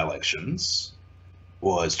 5 by-elections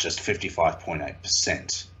was just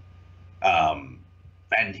 55.8%.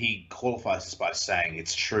 And he qualifies this by saying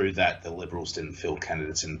it's true that the Liberals didn't field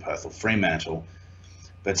candidates in Perth or Fremantle,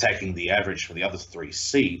 but taking the average for the other 3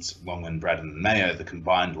 seats, Longland, Braddon and Mayo, the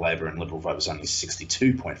combined Labor and Liberal vote was only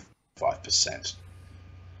 62.5%.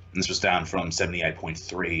 This was down from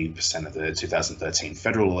 78.3% of the 2013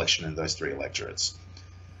 federal election in those 3 electorates.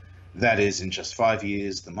 That is, in just 5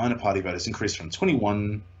 years, the minor party vote has increased from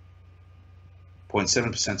 21.7%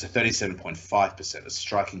 to 37.5%, a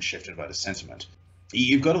striking shift in voter sentiment.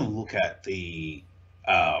 You've got to look at the...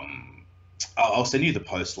 I'll send you the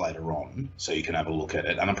post later on so you can have a look at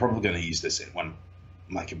it, and I'm probably going to use this when,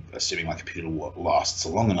 assuming my computer lasts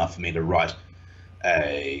long enough for me to write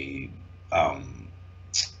an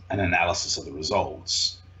analysis of the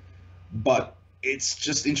results. But it's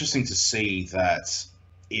just interesting to see that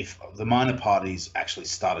if the minor parties actually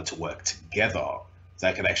started to work together,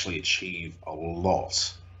 they could actually achieve a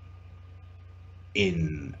lot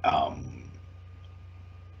in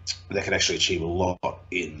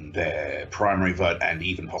their primary vote, and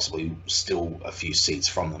even possibly still a few seats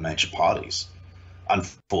from the major parties.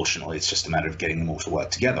 Unfortunately, it's just a matter of getting them all to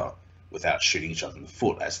work together without shooting each other in the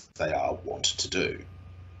foot, as they are wont to do.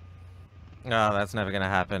 Oh, that's never going to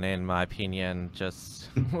happen, in my opinion. Just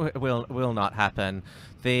will not happen.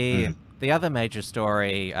 The other major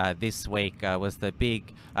story this week was the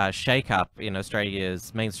big shake-up in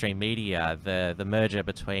Australia's mainstream media, the merger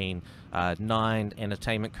between Nine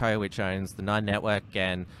Entertainment Co., which owns the Nine Network,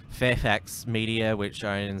 and Fairfax Media, which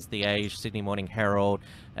owns The Age, Sydney Morning Herald,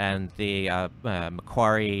 and the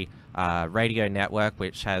Macquarie radio network,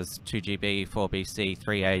 which has 2GB, 4BC,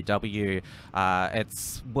 3AW.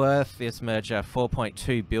 It's worth, this merger,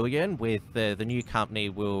 $4.2 billion, with the new company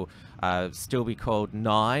will still be called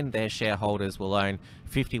Nine. Their shareholders will own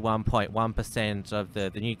 51.1% of the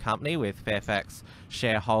new company, with Fairfax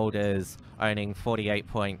shareholders owning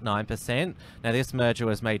 48.9%. Now, this merger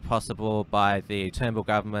was made possible by the Turnbull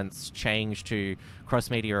government's change to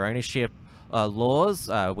cross-media ownership laws,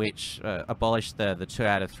 which abolished the 2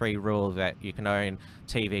 out of 3 rule that you can own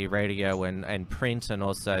TV, radio and print, and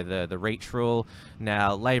also the reach rule.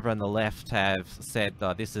 Now, Labor and the left have said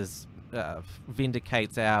this is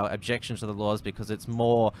vindicates our objection to the laws because it's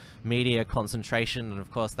more media concentration, and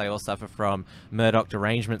of course they all suffer from Murdoch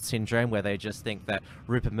derangement syndrome, where they just think that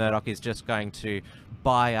Rupert Murdoch is just going to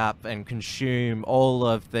buy up and consume all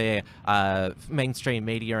of their mainstream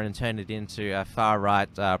media and turn it into a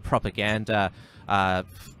far-right propaganda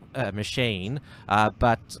machine.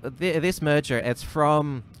 But this merger, it's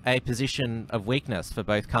from a position of weakness for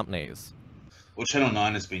both companies. Well, Channel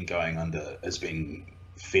 9 has been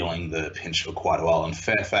feeling the pinch for quite a while, and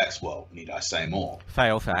Fairfax, well, need I say more?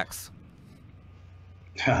 Failfax.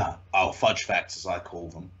 Oh, fudge facts, as I call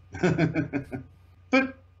them.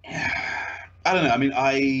 But I don't know. I mean,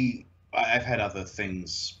 I've had other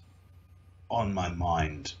things on my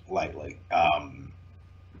mind lately.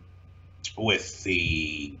 With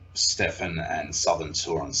the Stefan and Southern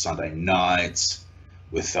tour on Sunday nights,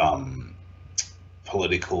 with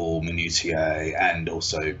political minutiae and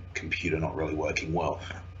also computer not really working well.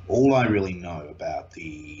 All I really know about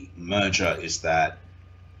the merger is that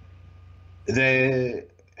the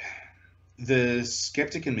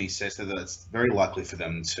skeptic in me says that it's very likely for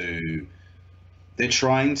them to, they're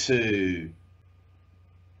trying to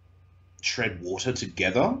tread water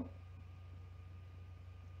together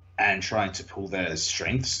and trying to pull their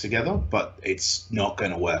strengths together, but it's not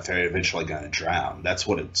going to work. They're eventually going to drown. That's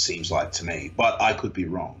what it seems like to me, but I could be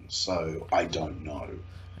wrong, so I don't know.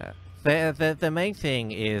 The main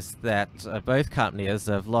thing is that both companies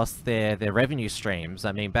have lost their revenue streams.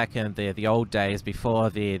 I mean, back in the old days before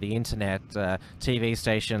the internet, TV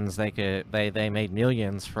stations, they made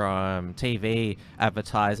millions from TV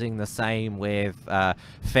advertising. The same with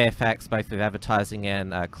Fairfax, both with advertising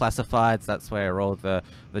and classifieds. That's where all the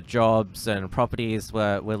jobs and properties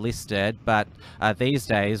were listed. But these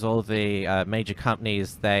days, all the major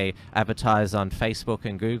companies, they advertise on Facebook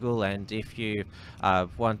and Google, and if you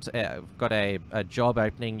got a job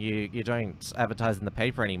opening, you don't advertise in the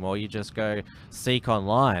paper anymore, you just go seek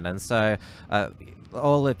online. And so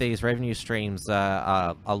all of these revenue streams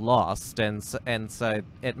are lost, and so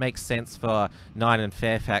it makes sense for Nine and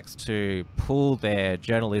Fairfax to pool their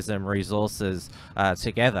journalism resources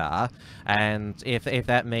together. And if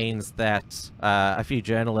that means that a few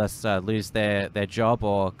journalists lose their job,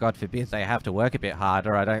 or God forbid they have to work a bit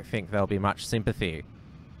harder, I don't think there'll be much sympathy.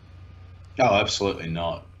 Oh, absolutely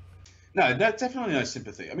not. No, definitely no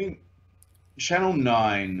sympathy. I mean, Channel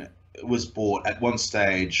 9 was bought at one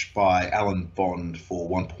stage by Alan Bond for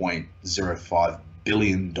 $1.05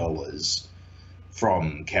 billion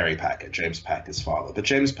from Kerry Packer, James Packer's father. But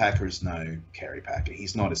James Packer is no Kerry Packer.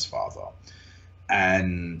 He's not his father.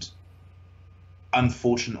 And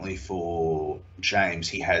unfortunately for James,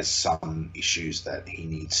 he has some issues that he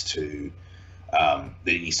needs to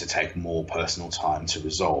take more personal time to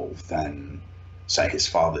resolve than, say, his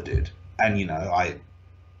father did. And, you know, I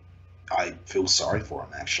feel sorry for him,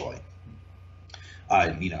 actually.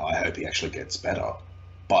 I hope he actually gets better.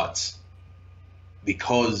 But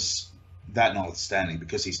because that notwithstanding,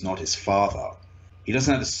 because he's not his father, he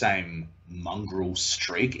doesn't have the same mongrel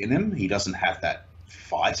streak in him. He doesn't have that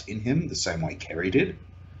fight in him the same way Kerry did.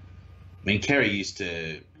 I mean, Kerry used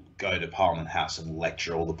to go to Parliament House and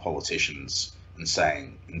lecture all the politicians and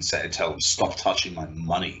tell them, "Stop touching my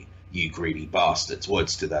money, you greedy bastards,"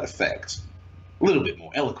 words to that effect. A little bit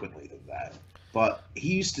more eloquently than that. But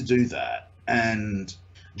he used to do that. And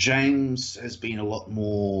James has been a lot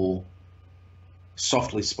more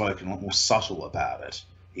softly spoken, a lot more subtle about it.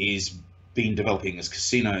 He's been developing his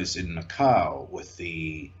casinos in Macau with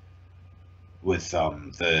the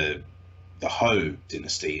Ho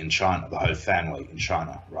dynasty in China, the Ho family in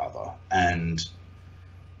China, rather. And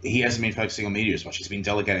he hasn't been focusing on media as much. He's been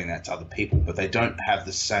delegating that to other people, but they don't have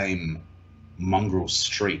the same mongrel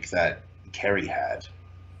streak that Kerry had.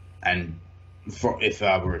 And if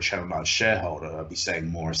I were a Channel 9 shareholder, I'd be saying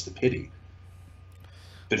more is the pity.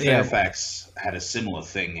 But Fairfax had a similar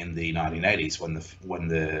thing in the 1980s when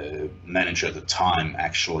the manager at the time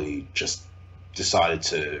actually just decided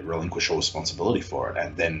to relinquish all responsibility for it,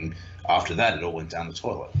 and then after that it all went down the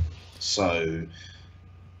toilet. So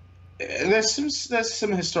there's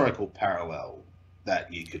some historical parallel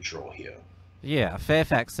that you could draw here. Yeah,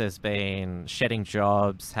 Fairfax has been shedding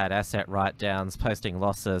jobs, had asset write-downs, posting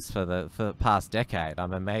losses for the past decade.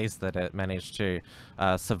 I'm amazed that it managed to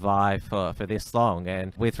survive for this long.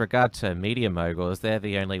 And with regard to media moguls, they're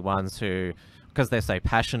the only ones who, because they're so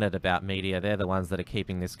passionate about media, they're the ones that are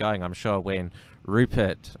keeping this going. I'm sure when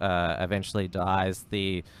Rupert eventually dies,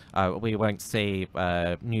 we won't see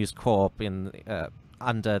News Corp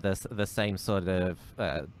under the same sort of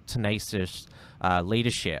tenacious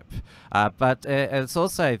leadership. But it's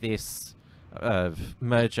also this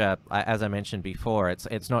merger, as I mentioned before.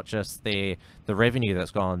 It's not just the revenue that's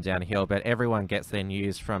gone downhill, but everyone gets their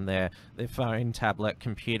news from their phone, tablet,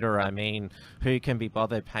 computer. I mean, who can be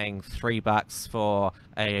bothered paying $3 for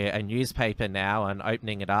a newspaper now and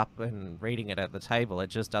opening it up and reading it at the table? It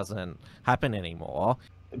just doesn't happen anymore.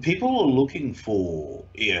 People are looking for,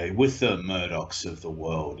 with the Murdochs of the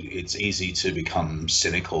world, it's easy to become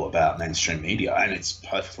cynical about mainstream media, and it's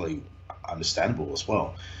perfectly understandable as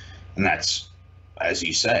well. And that's, as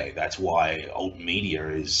you say, that's why alt media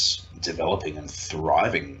is developing and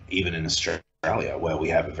thriving, even in Australia, where we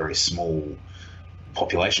have a very small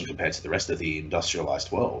population compared to the rest of the industrialized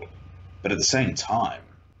world. But at the same time,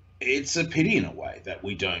 it's a pity in a way that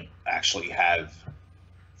we don't actually have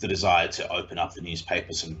the desire to open up the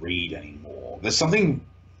newspapers and read anymore. There's something,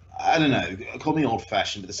 I don't know, call me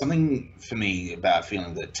old-fashioned, but there's something for me about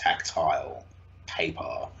feeling the tactile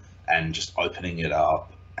paper and just opening it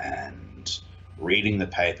up and reading the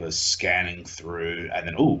paper, scanning through, and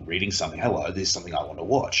then, reading something. Hello, there's something I want to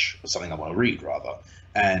watch, or something I want to read, rather.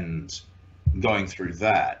 And going through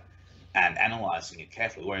that and analyzing it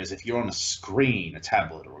carefully. Whereas if you're on a screen, a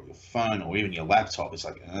tablet, or your phone, or even your laptop, it's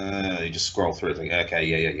like, you just scroll through. It's like, okay,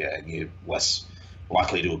 yeah, and you're less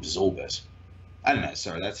likely to absorb it. I don't know.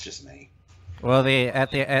 Sorry, that's just me. Well,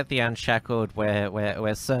 at the Unshackled,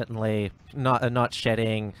 we're certainly not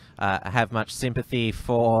shedding have much sympathy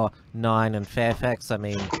for Nine-Fairfax. I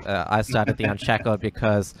mean, I started the Unshackled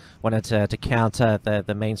because wanted to counter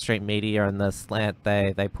the mainstream media and the slant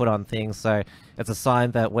they put on things. So it's a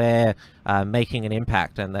sign that we're making an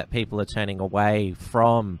impact and that people are turning away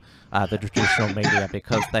from the traditional media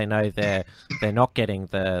because they know they're not getting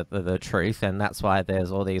the truth, and that's why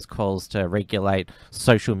there's all these calls to regulate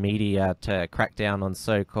social media to crack down on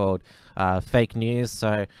so-called fake news.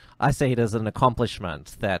 So I see it as an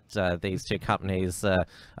accomplishment that these two companies are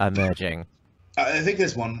merging. I think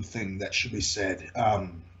there's one thing that should be said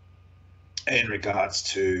in regards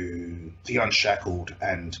to the Unshackled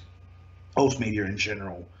and alt media in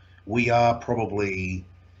general. We are probably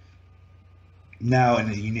now in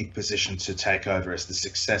a unique position to take over as the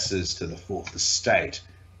successors to the Fourth Estate,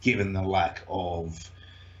 given the lack of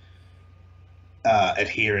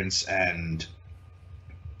adherence and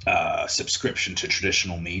subscription to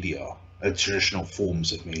traditional media, traditional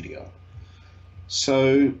forms of media.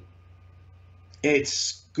 So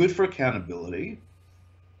it's good for accountability,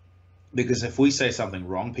 because if we say something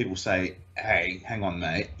wrong, people say, hey, hang on,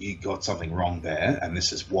 mate, you got something wrong there, and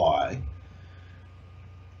this is why.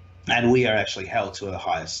 And we are actually held to a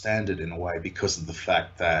higher standard in a way because of the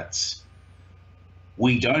fact that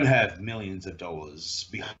we don't have millions of dollars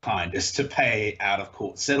behind us to pay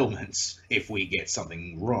out-of-court settlements if we get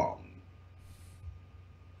something wrong.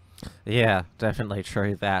 Yeah, definitely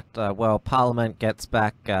true that. Well, Parliament gets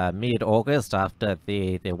back mid-August after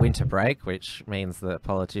the winter break, which means that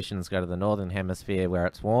politicians go to the Northern Hemisphere where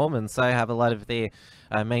it's warm, and so have a lot of the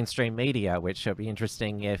mainstream media, which will be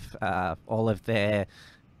interesting if all of their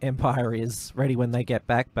empire is ready when they get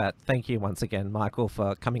back. But thank you once again, Michael,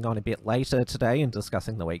 for coming on a bit later today and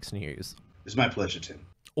discussing the week's news. It's my pleasure, Tim.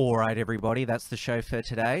 All right, everybody, that's the show for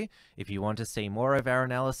today. If you want to see more of our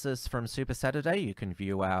analysis from Super Saturday, you can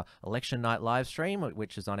view our election night live stream,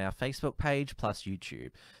 which is on our Facebook page plus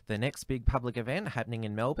YouTube. The next big public event happening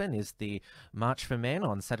in Melbourne is the March for Men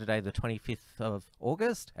on Saturday the 25th of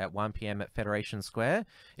August at 1 p.m. at Federation Square.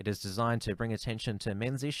 It is designed to bring attention to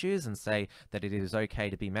men's issues and say that it is okay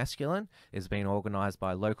to be masculine. It has been organised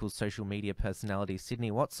by local social media personality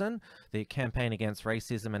Sydney Watson, the Campaign Against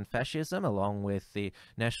Racism and Fascism, along with the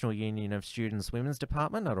National Union of Students Women's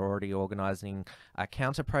Department, are already organising a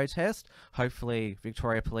counter-protest. Hopefully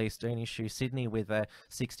Victoria Police don't issue Sydney with a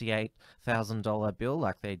 $68,000 bill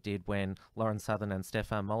like they did when Lauren Southern and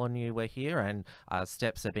Stefan Molyneux were here, and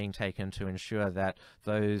steps are being taken to ensure that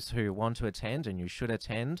those who want to attend, and you should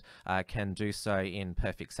attend, can do so in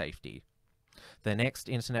perfect safety. The next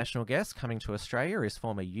international guest coming to Australia is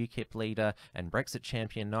former UKIP leader and Brexit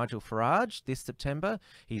champion Nigel Farage this September.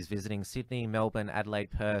 He's visiting Sydney, Melbourne,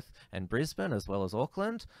 Adelaide, Perth and Brisbane, as well as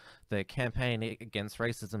Auckland. The Campaign Against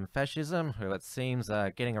Racism and Fascism, who it seems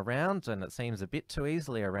are getting around, and it seems a bit too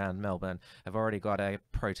easily around Melbourne, have already got a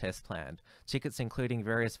protest planned. Tickets, including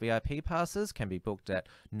various VIP passes, can be booked at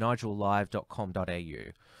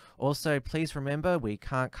nigellive.com.au. Also, please remember, we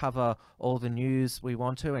can't cover all the news we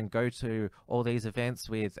want to and go to all these events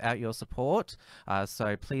without your support.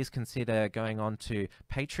 So please consider going on to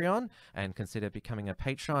Patreon and consider becoming a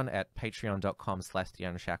patron at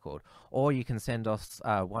patreon.com/theunshackled. Or you can send us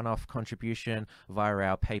a one-off contribution via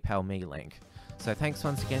our PayPal Me link. So thanks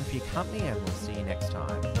once again for your company, and we'll see you next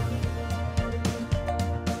time.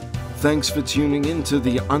 Thanks for tuning in to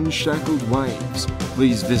the Unshackled Waves.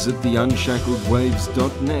 Please visit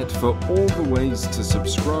theunshackledwaves.net for all the ways to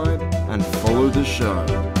subscribe and follow the show.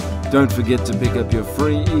 Don't forget to pick up your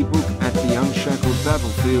free ebook at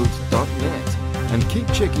theunshackledbattlefield.net, and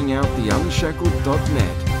keep checking out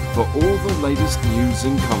theunshackled.net for all the latest news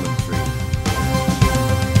and commentary.